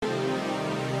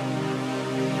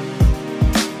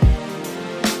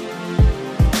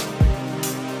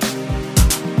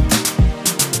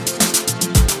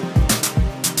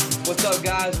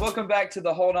guys, welcome back to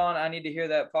the Hold On, I Need to Hear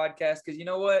That podcast. Because you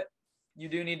know what, you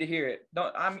do need to hear it.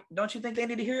 Don't you think they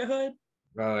need to hear it, Hood?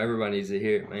 Bro, everybody needs to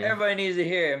hear it, man. Everybody needs to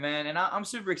hear it, man. And I'm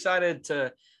super excited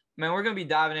to, man. We're gonna be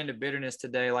diving into bitterness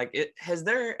today. Has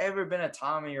there ever been a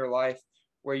time in your life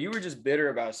where you were just bitter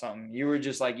about something? You were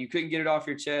just like, you couldn't get it off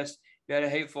your chest. You had a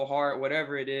hateful heart,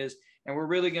 whatever it is. And we're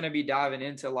really gonna be diving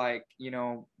into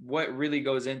what really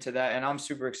goes into that. And I'm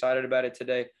super excited about it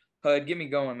today. Hud, get me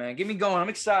going, man. Get me going. I'm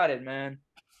excited, man.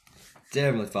 Dear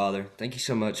Heavenly Father, thank you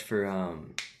so much for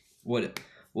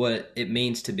what it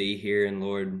means to be here, and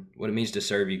Lord, what it means to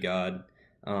serve you, God.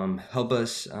 Help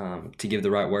us to give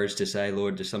the right words to say,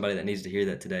 Lord, to somebody that needs to hear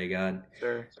that today, God.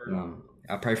 Sure.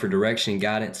 I pray for direction,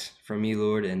 guidance from you,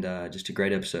 Lord, and just a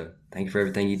great episode. Thank you for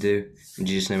everything you do. In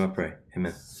Jesus' name I pray.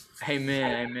 Amen.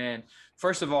 Amen.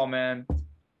 First of all, man, I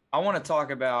don't want to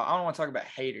talk about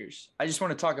haters. I just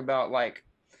want to talk about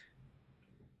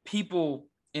people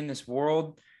in this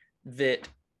world that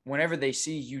whenever they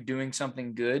see you doing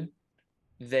something good,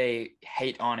 they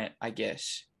hate on it, I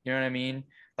guess. You know what I mean?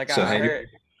 So I haters?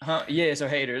 heard, yeah, so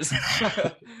haters.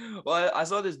 Well, I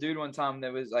saw this dude one time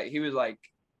that was he was like,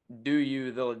 do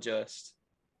you, they'll adjust.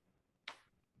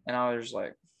 And I was just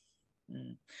like,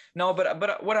 no,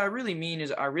 but what I really mean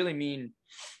is, I really mean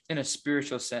in a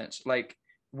spiritual sense. Like,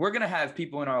 we're going to have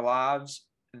people in our lives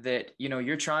that,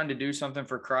 you're trying to do something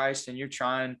for Christ, and you're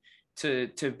trying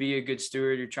to be a good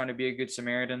steward. You're trying to be a good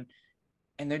Samaritan,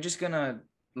 and they're just going to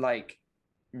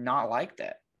not like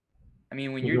that. I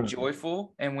mean, when you're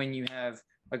joyful and when you have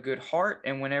a good heart,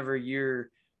 and whenever you're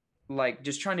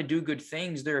just trying to do good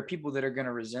things, there are people that are going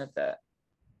to resent that.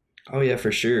 Oh yeah,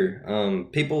 for sure.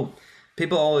 People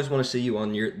always want to see you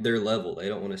on their level. They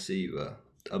don't want to see you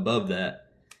above that.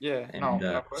 Yeah, And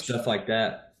no question. stuff like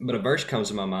that. But a verse comes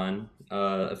to my mind,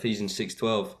 Ephesians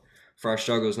 6:12. For our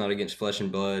struggle is not against flesh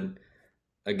and blood,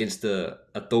 against the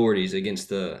authorities, against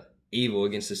the evil,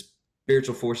 against the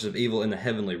spiritual forces of evil in the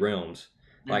heavenly realms.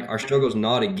 Like, our struggle is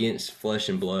not against flesh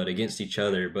and blood, against each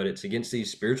other, but it's against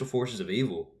these spiritual forces of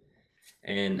evil.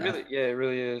 And Really, yeah, it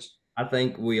really is. I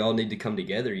think we all need to come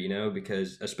together,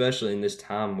 because especially in this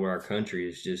time where our country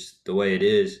is just the way it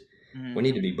is, we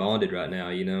need to be bonded right now,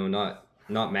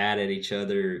 not mad at each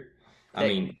other. I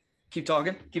mean, keep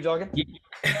talking.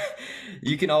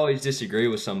 you can always disagree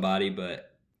with somebody, but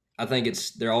I think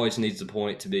there always needs a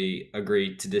point to be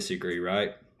agree to disagree,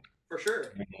 right? For sure.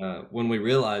 When we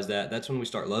realize that, that's when we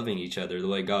start loving each other the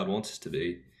way God wants us to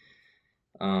be.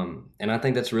 And I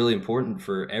think that's really important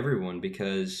for everyone,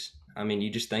 because I mean, you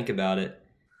just think about it.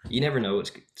 You never know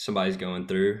what somebody's going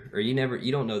through, or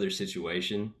you don't know their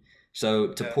situation.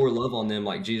 So to pour love on them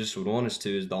like Jesus would want us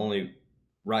to is the only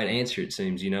right answer, it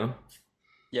seems,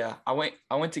 Yeah, I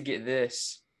went to get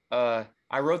this.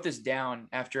 I wrote this down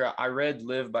after I read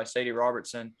Live by Sadie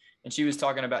Robertson, and she was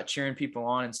talking about cheering people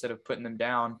on instead of putting them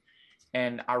down.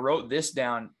 And I wrote this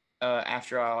down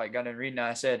after I got in reading it.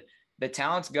 I said, the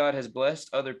talents God has blessed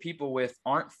other people with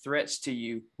aren't threats to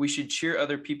you. We should cheer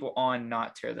other people on,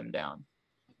 not tear them down.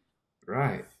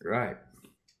 Right.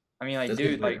 I mean, That's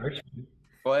dude,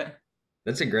 what?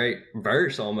 That's a great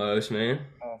verse almost, man.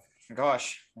 Oh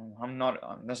gosh,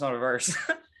 that's not a verse.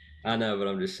 I know, but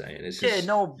I'm just saying. It's just,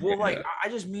 no, well, I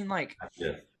just mean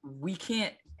yeah. We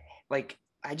can't,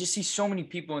 I just see so many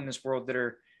people in this world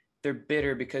that they're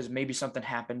bitter because maybe something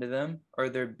happened to them, or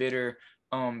they're bitter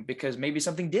because maybe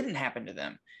something didn't happen to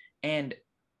them. And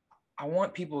I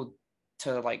want people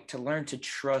to learn to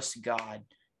trust God,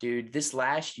 dude. This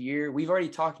last year, we've already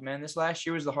talked, man, this last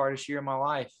year was the hardest year of my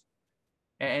life.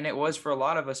 And it was for a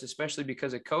lot of us, especially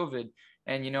because of COVID.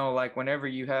 And, whenever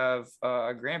you have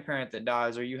a grandparent that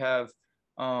dies, or you have,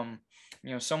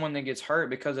 someone that gets hurt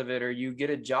because of it, or you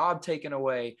get a job taken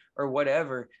away, or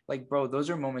whatever, bro, those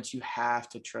are moments you have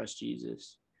to trust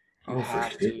Jesus. You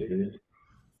have to.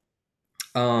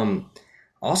 I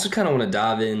also kind of want to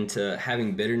dive into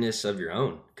having bitterness of your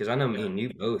own, because I know me and you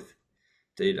both,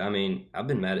 dude. I mean, I've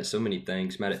been mad at so many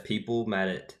things, mad at people, mad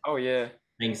at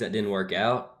things that didn't work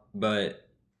out. But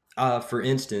for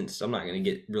instance, I'm not going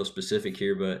to get real specific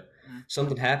here, but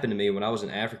something happened to me when I was in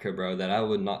Africa, bro, that I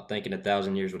would not think in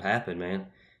 1,000 years would happen, man.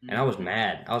 And I was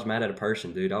mad. I was mad at a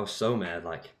person, dude. I was so mad,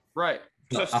 right.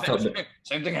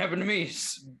 Same thing happened to me a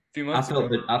few months ago.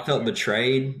 I felt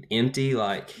betrayed, empty,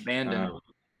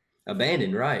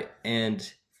 abandoned, right?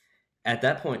 And at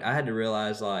that point, I had to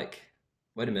realize, wait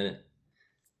a minute,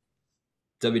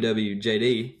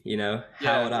 WWJD,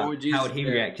 how would he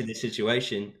react to this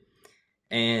situation?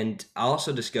 And I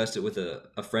also discussed it with a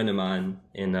friend of mine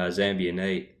in Zambia,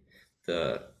 Nate,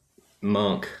 the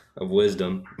monk of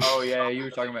wisdom. Oh yeah, you were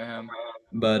talking about him.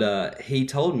 But he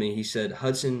told me, he said,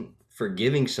 Hudson,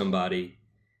 forgiving somebody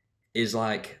is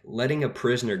like letting a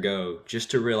prisoner go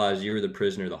just to realize you were the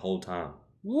prisoner the whole time.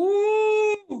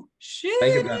 Woo!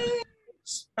 Think about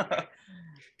Shit!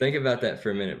 think about that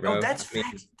for a minute, No, bro. that's I mean,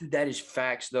 facts. Dude, that is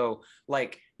facts, though.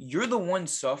 Like, you're the one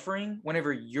suffering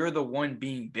whenever you're the one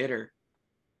being bitter.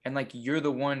 And, like, you're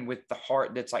the one with the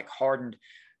heart that's, like, hardened.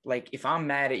 Like, if I'm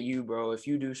mad at you, bro, if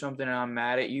you do something and I'm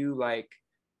mad at you,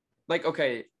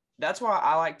 okay, that's why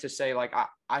I like to say, like,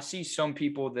 I see some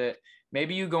people that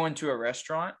maybe you go into a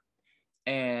restaurant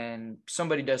and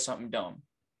somebody does something dumb.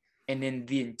 And then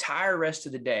the entire rest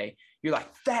of the day, you're like,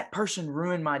 that person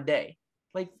ruined my day.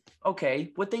 Like,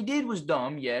 okay, what they did was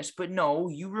dumb, yes, but no,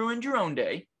 you ruined your own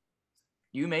day.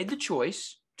 You made the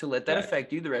choice to let that right,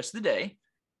 affect you the rest of the day.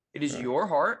 It is right. your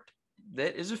heart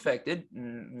that is affected,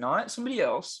 not somebody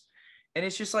else. And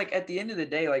it's just like at the end of the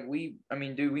day, like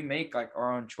dude, we make like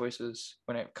our own choices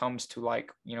when it comes to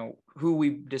like, who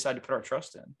we decide to put our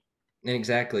trust in. And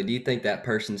exactly. Do you think that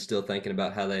person's still thinking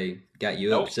about how they got you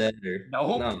Nope. upset or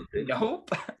Nope. no, dude,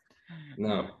 Nope. Nope.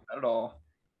 no. Not at all.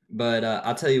 But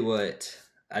I'll tell you what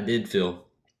I did feel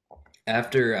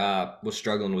after I was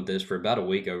struggling with this for about a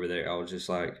week over there. I was just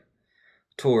like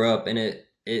tore up, and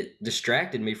it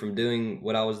distracted me from doing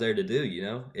what I was there to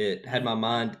do. It had my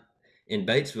mind in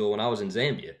Batesville when I was in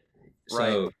Zambia,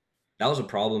 Right. so that was a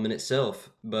problem in itself.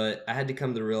 But I had to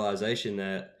come to the realization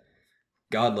that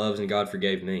God loves and God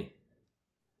forgave me,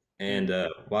 Mm. and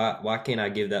why can't I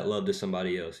give that love to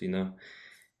somebody else? Yeah.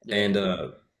 And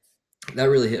that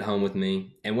really hit home with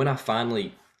me. And when I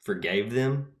finally forgave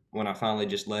them, when I finally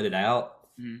just let it out,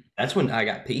 Mm. that's when I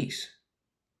got peace.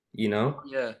 You know,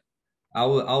 Yeah.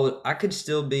 I could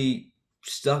still be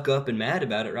stuck up and mad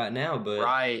about it right now, but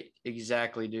Right.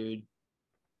 Exactly, dude.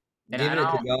 And giving and it to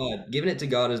I'll God, giving it to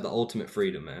God is the ultimate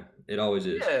freedom, man. It always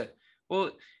is. yeah.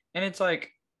 Well, and it's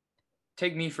like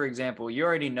take me for example. You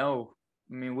already know.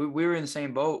 I mean, we were in the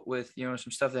same boat with some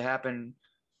stuff that happened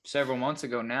several months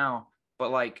ago now.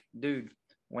 But like, dude,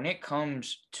 when it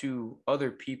comes to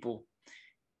other people,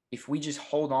 if we just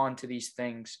hold on to these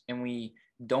things and we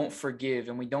don't forgive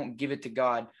and we don't give it to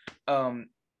God, um,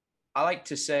 I like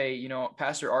to say,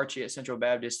 Pastor Archie at Central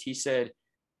Baptist, he said,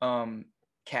 um,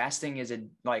 casting is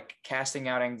like casting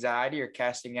out anxiety or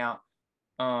casting out,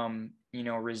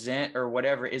 resent or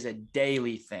whatever is a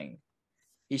daily thing.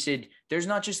 He said, there's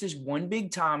not just this one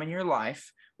big time in your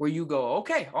life where you go,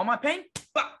 okay, all my pain,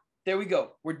 bah, there we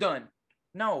go, we're done.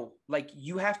 No, like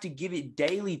you have to give it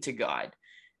daily to God.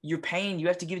 Your pain, you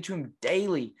have to give it to Him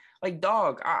daily. Like,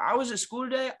 dog, I was at school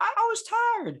today. I was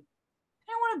tired. I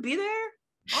didn't want to be there,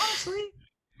 honestly.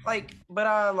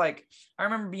 I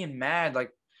remember being mad.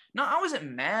 Like, no, I wasn't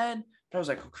mad, but I was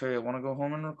like, okay, I want to go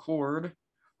home and record.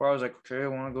 Or I was like, okay, I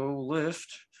want to go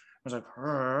lift. I was like,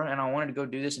 and I wanted to go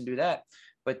do this and do that.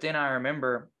 But then I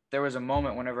remember there was a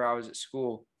moment whenever I was at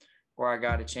school where I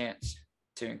got a chance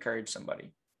to encourage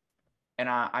somebody. And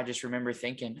I just remember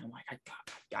thinking, I'm like, I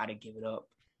gotta give it up.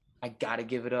 I gotta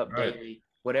give it up Right. daily.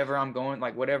 Whatever I'm going,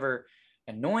 like whatever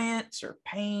annoyance or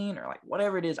pain or like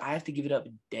whatever it is, I have to give it up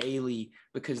daily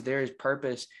because there is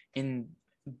purpose in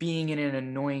being in an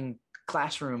annoying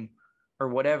classroom or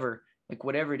whatever. Like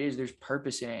whatever it is, there's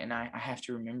purpose in it. And I have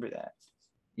to remember that.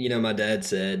 My dad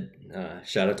said,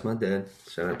 shout out to my dad,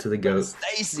 shout out to the goat.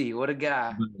 Stacy, what a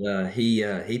guy.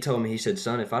 He told me, he said,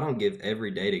 son, if I don't give every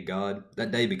day to God,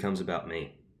 that day becomes about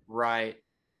me. Right.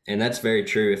 And that's very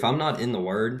true. If I'm not in the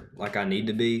word like I need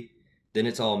to be, then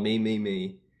it's all me, me,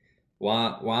 me.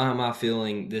 Why am I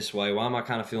feeling this way? Why am I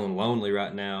kind of feeling lonely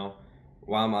right now?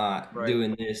 Why am I Right.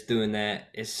 doing this, doing that?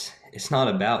 It's not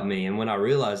about me. And when I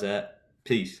realize that,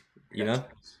 peace, you know?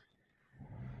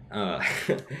 Uh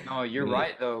No, you're but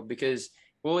right though, because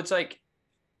it's like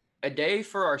a day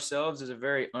for ourselves is a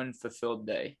very unfulfilled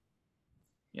day,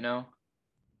 you know?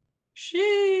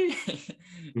 She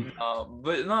no,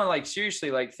 but no, like seriously,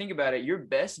 like think about it. Your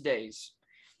best days,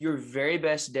 your very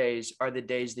best days are the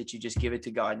days that you just give it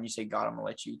to God and you say, God, I'm gonna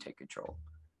let you take control.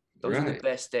 Those are the right.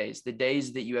 best days. The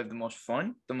days that you have the most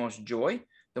fun, the most joy,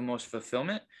 the most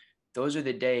fulfillment. Those are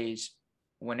the days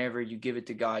whenever you give it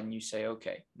to God and you say,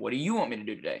 okay, what do you want me to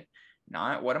do today?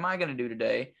 Not what am I gonna do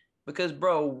today? Because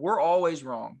bro, we're always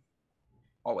wrong.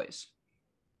 Always.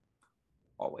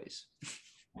 Always.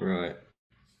 Right.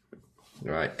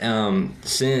 Right.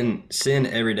 Sin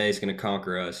every day is going to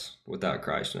conquer us without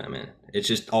Christ, man. It's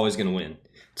just always going to win.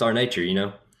 It's our nature.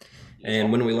 It's And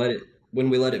all when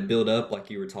we let it build up, like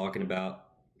you were talking about,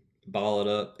 ball it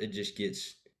up, it just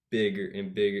gets bigger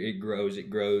and bigger. It grows,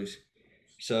 it grows.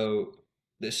 So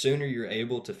the sooner you're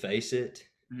able to face it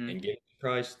mm-hmm. and give it to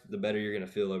Christ, the better you're going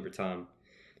to feel over time.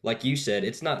 Like you said,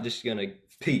 it's not just going to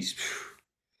peace,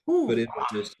 but Ooh, it'll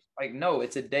just like no,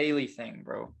 it's a daily thing,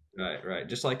 bro. Right, right.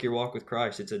 Just like your walk with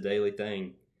Christ, it's a daily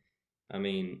thing. I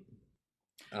mean,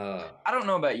 I don't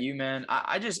know about you, man.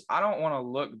 I don't want to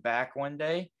look back one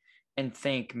day and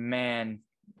think, man,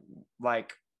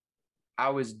 like I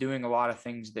was doing a lot of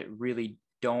things that really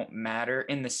don't matter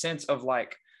in the sense of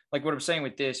like what I'm saying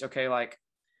with this, okay, like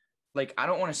I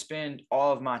don't want to spend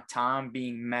all of my time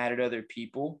being mad at other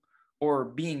people or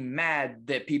being mad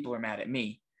that people are mad at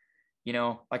me.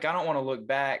 Like I don't want to look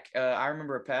back. I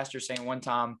remember a pastor saying one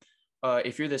time,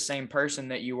 if you're the same person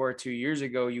that you were 2 years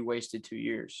ago, you wasted 2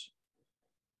 years.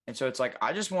 And so it's like,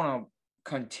 I just want to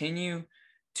continue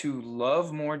to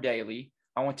love more daily.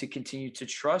 I want to continue to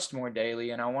trust more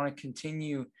daily. And I want to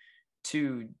continue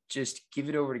to just give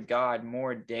it over to God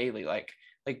more daily. Like,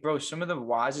 bro, some of the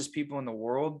wisest people in the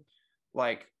world,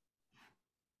 like,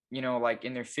 like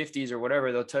in their 50s or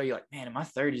whatever, they'll tell you, like, man, in my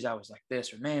 30s, I was like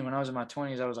this, or man, when I was in my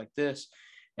 20s, I was like this.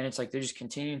 And it's like they're just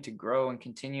continuing to grow and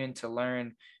continuing to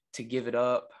learn to give it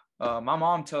up. My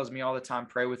mom tells me all the time,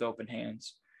 pray with open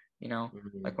hands. Like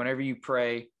mhm. whenever you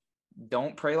pray,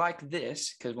 don't pray like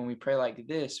this, because when we pray like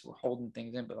this, we're holding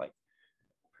things in, but like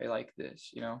pray like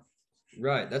this.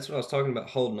 Right. That's what I was talking about,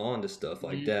 holding on to stuff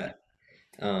like Mhm. that.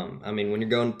 I mean, when you're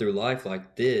going through life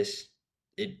like this,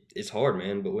 it's hard,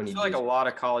 man. But when I you feel like a just, lot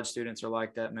of college students are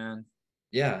like that, man.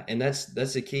 yeah, and that's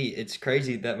the key. It's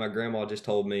crazy that my grandma just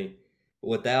told me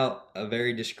without a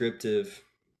very descriptive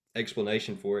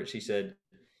explanation for it. She said,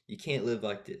 "You can't live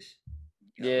like this.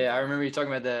 You gotta live Yeah, I like," remember you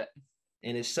talking about that.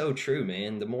 and it's so true,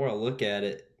 man. The more I look at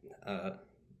it,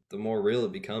 the more real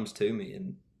it becomes to me,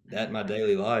 and that in my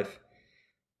daily life.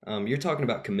 You're talking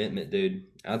about commitment, dude.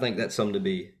 I think that's something to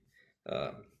be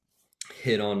uh,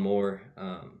 hit on more.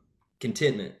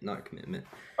 Contentment, not commitment.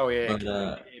 Oh yeah, But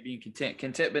yeah, being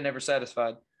content but never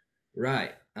satisfied.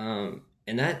 right,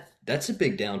 and that's a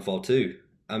big downfall too.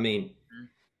 I mean,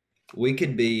 we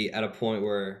could be at a point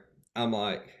where I'm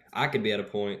like, I could be at a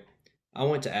point. I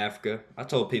went to Africa. I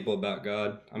told people about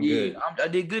God. I'm Yeah, good. I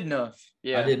did good enough. I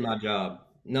Yeah, did my job.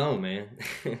 No, man.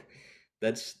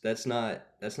 That's not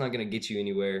going to get you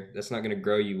anywhere. That's not going to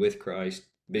grow you with Christ.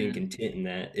 Being mm, content in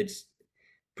that. It's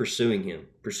pursuing him,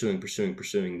 pursuing.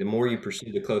 The more you right,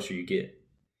 pursue, the closer you get.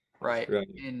 right, Right.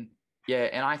 and yeah,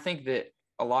 and I think that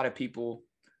a lot of people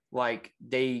like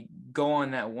they go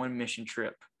on that one mission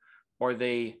trip or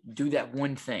they do that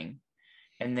one thing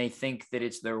and they think that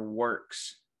it's their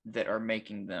works that are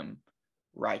making them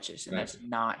righteous, and Right. that's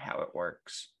not how it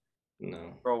works.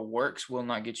 No. Bro, works will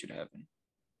not get you to heaven.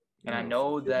 And I No, for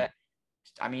know sure. that,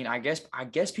 I mean, I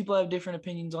guess people have different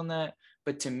opinions on that,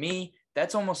 but to me,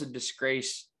 that's almost a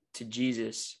disgrace to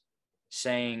Jesus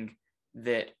saying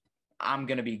that I'm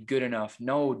going to be good enough.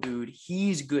 No, dude,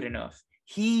 he's good enough.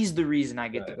 He's the reason I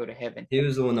get to Right. go to heaven. He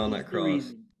was the one on He's that the cross.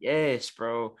 reason. Yes,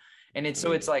 bro. And I it's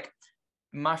mean, like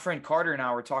my friend Carter and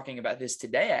I were talking about this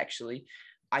today actually.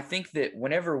 I think that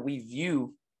whenever we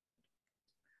view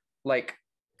like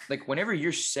whenever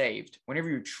you're saved, whenever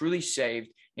you're truly saved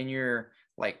and you're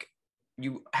like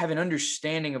you have an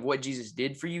understanding of what Jesus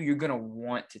did for you, you're going to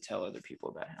want to tell other people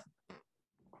about him.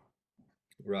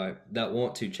 right. That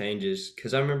want to changes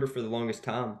because I remember for the longest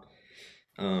time,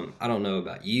 I don't know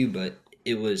about you, but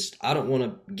it was I don't want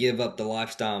to give up the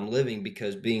lifestyle I'm living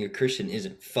because being a Christian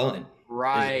isn't fun, isn't what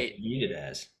Right. you need it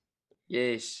as.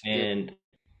 Yes. Yeah. And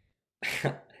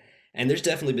and there's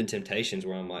definitely been temptations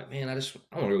where I'm like, man, I want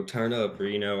to go turn up or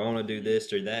I want to do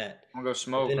this or that. I want to go But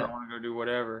smoke then or I want to go do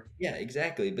whatever. yeah,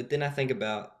 exactly. But then I think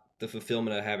about the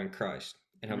fulfillment I have in Christ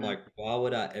and I'm Mhm. like, why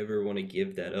would I ever want to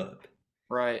give that up?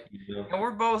 Right. You know? And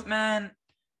we're both, man,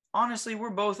 honestly, we're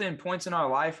both in points in our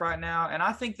life right now. And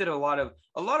I think that a lot of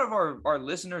our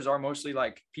listeners are mostly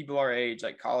like people our age,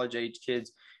 like college age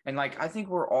kids. And like I think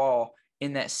we're all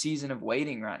in that season of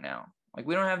waiting right now. Like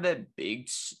we don't have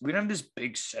this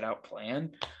big set out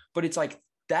plan, but it's like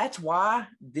that's why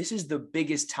this is the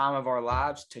biggest time of our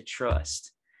lives to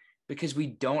trust because we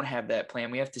don't have that plan.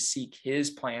 We have to seek his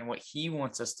plan, what he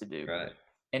wants us to do. Right.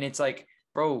 And it's like,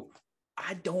 bro,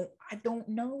 I don't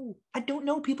know. I don't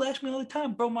know. People ask me all the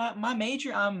time, bro. My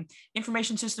major,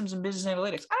 information systems and business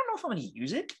analytics. I don't know if I'm gonna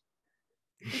use it.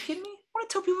 Are you kidding me? I want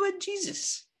to tell people about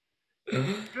Jesus. You know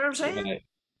what I'm saying? Right.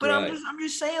 But I'm Right. just I'm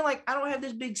just saying, like, I don't have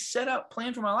this big setup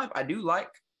plan for my life.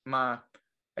 My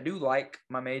I do like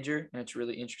my major and it's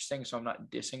really interesting. So I'm not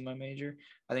dissing my major.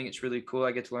 I think it's really cool.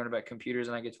 I get to learn about computers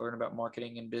and I get to learn about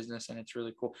marketing and business, and it's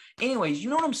really cool. Anyways, you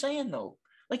know what I'm saying though?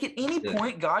 Like at any Yeah.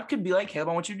 point, God could be like, "Hey, I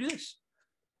want you to do this."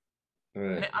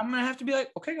 And Right. I'm gonna have to be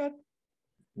like, okay, God,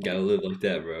 Gotta live like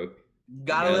that, bro. you You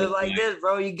gotta gotta live live like like, this,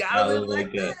 bro. You gotta gotta live live like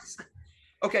like that. this.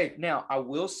 Okay, now I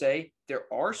will say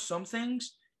there are some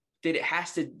things that it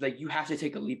has to like you have to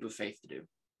take a leap of faith to do.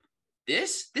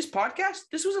 this podcast,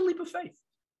 this was a leap of faith.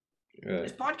 Right.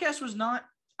 This podcast was not,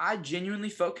 I genuinely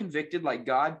felt convicted like,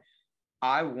 God,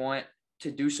 I want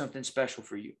to do something special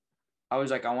for you. I was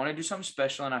like, I want to do something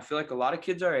special. And I feel like a lot of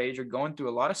kids our age are going through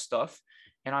a lot of stuff.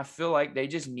 And I feel like they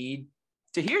just need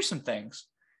to hear some things.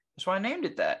 That's why I named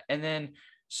it that. And then,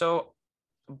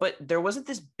 but there wasn't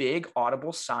this big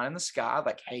audible sign in the sky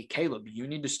like, hey, Caleb, you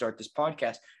need to start this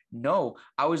podcast. No,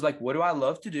 I was like, what do I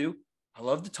love to do? I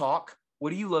love to talk. What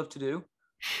do you love to do?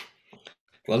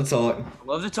 Love to talk. I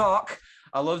love to talk.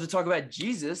 I love to talk about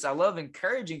Jesus. I love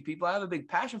encouraging people. I have a big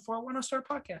passion for it. Why not start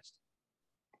a podcast?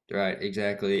 Right,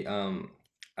 exactly.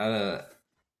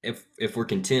 If we're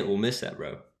content, we'll miss that,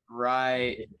 bro.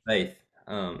 Right. Faith.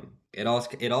 It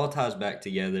all ties back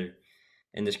together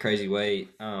in this crazy way.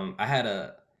 I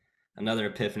had another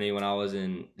epiphany when I was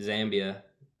in Zambia.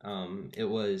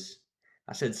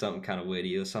 I said something kind of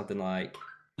witty. It was something like,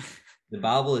 the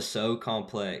Bible is so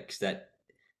complex that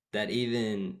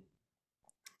even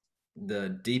the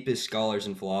deepest scholars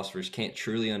and philosophers can't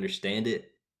truly understand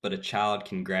it, but a child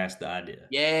can grasp the idea.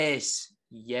 Yes.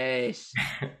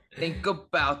 Think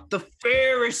about the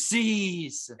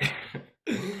Pharisees.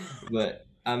 But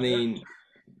I mean,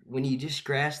 when you just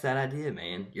grasp that idea,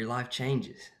 man, your life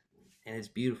changes, and it's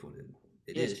beautiful, dude.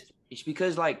 It is. It's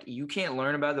because like you can't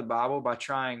learn about the Bible by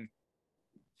trying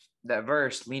that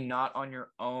verse, lean not on your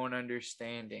own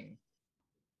understanding,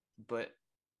 but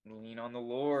lean on the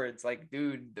Lord. It's like,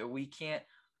 dude, we can't.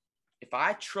 If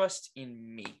I trust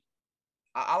in me,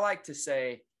 I like to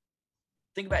say,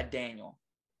 think about Daniel.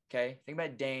 Okay, think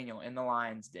about Daniel in the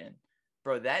lion's den,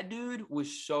 bro. That dude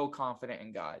was so confident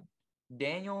in God.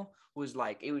 Daniel was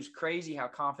like, it was crazy how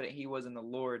confident he was in the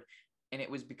Lord, and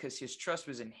it was because his trust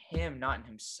was in Him, not in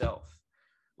himself.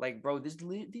 Like, bro, this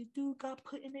dude got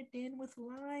put in a den with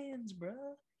lions, bro.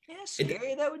 Yeah, how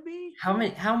scary that would be. How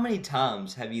many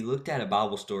times have you looked at a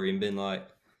Bible story and been like,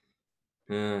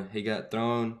 he got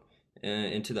thrown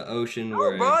into the ocean?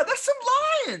 Oh, bro, that's some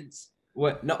lions.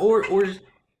 What? No,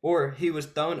 or he was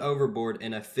thrown overboard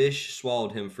and a fish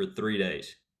swallowed him for 3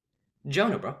 days.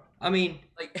 Jonah, bro. I mean,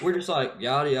 like, we're just like,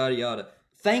 yada, yada, yada.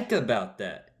 Think about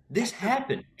that. This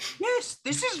happened. Yes,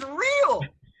 this is real.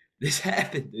 This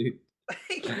happened, dude.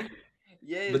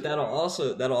 Yeah, but that'll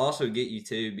also get you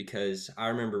too, because I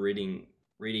remember reading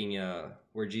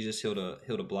where Jesus healed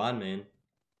a blind man,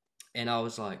 and I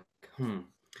was like,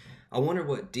 I wonder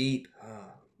what deep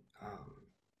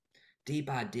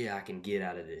idea I can get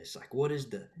out of this. Like, what is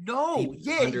the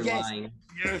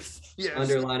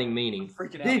underlying meaning?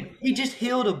 Dude, he just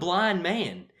healed a blind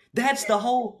man. That's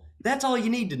all you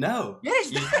need to know. Yes,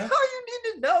 that's all you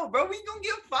need to know, bro. We gonna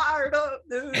get fired up,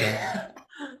 dude.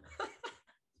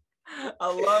 I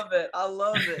love it.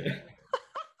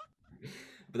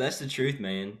 But that's the truth,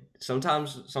 man.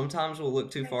 Sometimes we'll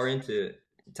look too far into it.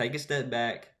 Take a step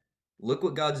back. Look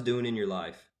what God's doing in your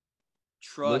life.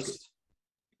 Trust.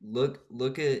 Look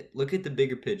at the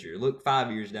bigger picture. Look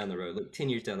 5 years down the road. Look 10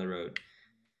 years down the road.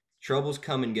 Troubles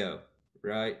come and go,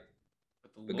 right?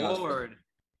 But the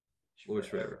Lord's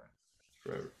forever.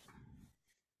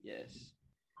 Yes.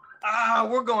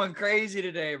 We're going crazy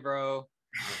today, bro.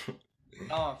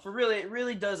 It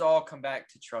really does all come back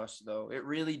to trust, though. It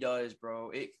really does, bro.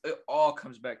 It all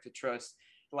comes back to trust.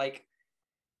 Like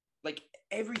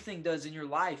everything does in your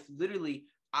life. Literally,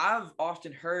 I've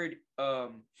often heard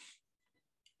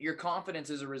your confidence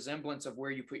is a resemblance of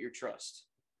where you put your trust.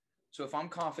 So if I'm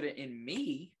confident in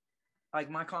me, like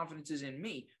my confidence is in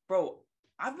me. Bro,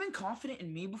 I've been confident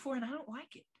in me before and I don't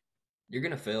like it. You're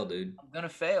going to fail, dude. I'm going to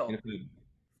fail.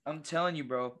 I'm telling you,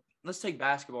 bro. Let's take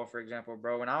basketball, for example,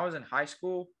 bro. When I was in high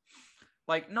school,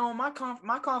 like, no, my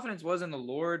confidence was in the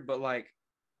Lord, but, like,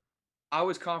 I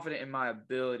was confident in my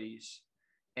abilities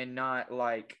and not,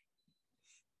 like,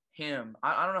 Him.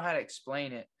 I don't know how to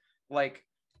explain it. Like,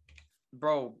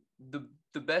 bro,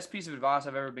 the best piece of advice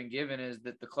I've ever been given is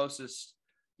that the closest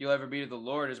you'll ever be to the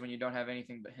Lord is when you don't have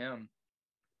anything but Him.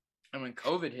 And when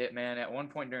COVID hit, man, at one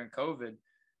point during COVID,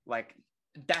 like,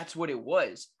 that's what it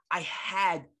was. I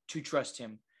had to trust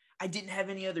Him. I didn't have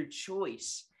any other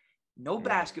choice. No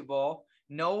basketball,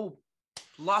 no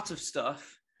lots of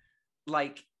stuff.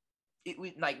 Like, it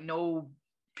was like no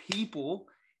people.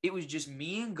 It was just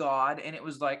me and God, and it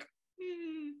was like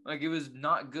it was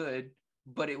not good,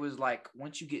 but it was like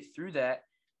once you get through that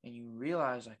and you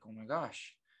realize, like, oh my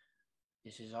gosh,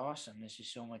 this is awesome. This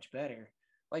is so much better.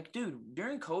 Like, dude,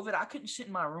 during COVID, I couldn't sit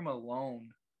in my room alone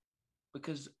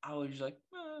because I was like,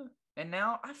 and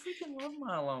now I freaking love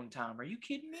my alone time. Are you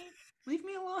kidding me? Leave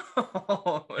me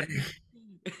alone. Me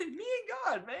and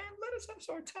God, man. Let us have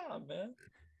our time, man.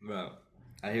 Bro,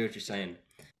 I hear what you're saying.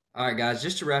 All right, guys,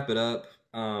 just to wrap it up,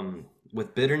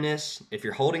 with bitterness, if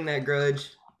you're holding that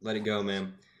grudge, let it go,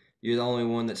 man. You're the only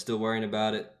one that's still worrying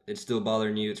about it. It's still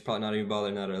bothering you. It's probably not even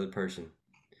bothering that other person.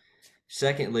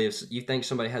 Secondly, if you think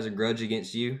somebody has a grudge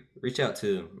against you, reach out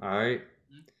to them. All right,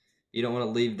 you don't want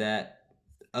to leave that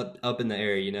up in the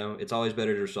air. You know, it's always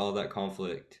better to resolve that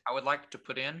conflict. I would like to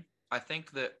put in, I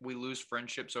think that we lose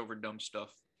friendships over dumb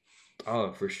stuff.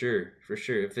 Oh, for sure, for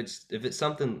sure. If it's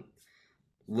something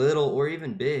little or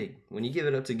even big, when you give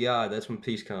it up to God, that's when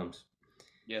peace comes.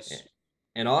 Yes.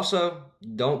 And also,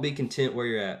 don't be content where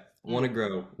you're at. Want to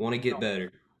grow, want to get No.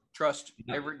 better. Trust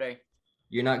every day.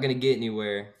 You're not going to get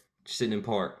anywhere sitting in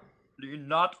park. Lean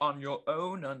not on your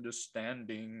own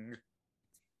understanding.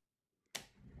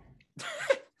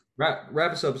 Wrap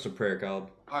us up with some prayer,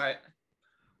 Caleb. All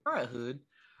right, Hood.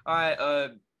 All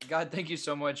right, God, thank you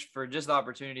so much for just the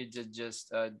opportunity to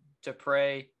just to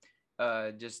pray,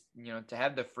 just to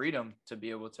have the freedom to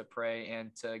be able to pray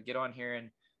and to get on here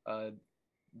and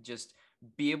just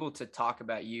be able to talk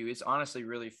about you. It's honestly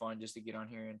really fun just to get on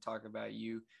here and talk about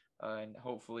you, and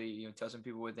hopefully tell some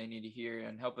people what they need to hear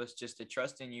and help us just to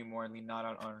trust in you more and lean not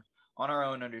on our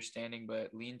own understanding,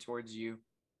 but lean towards you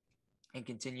and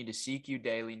continue to seek you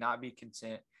daily, not be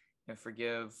content, and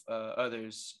forgive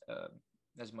others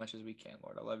as much as we can,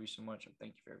 Lord. I love you so much. I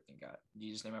thank you for everything, God. In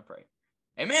Jesus' name I pray.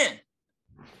 Amen.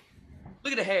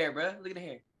 Look at the hair, bro. Look at the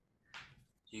hair.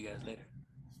 See you guys later.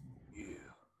 Yeah.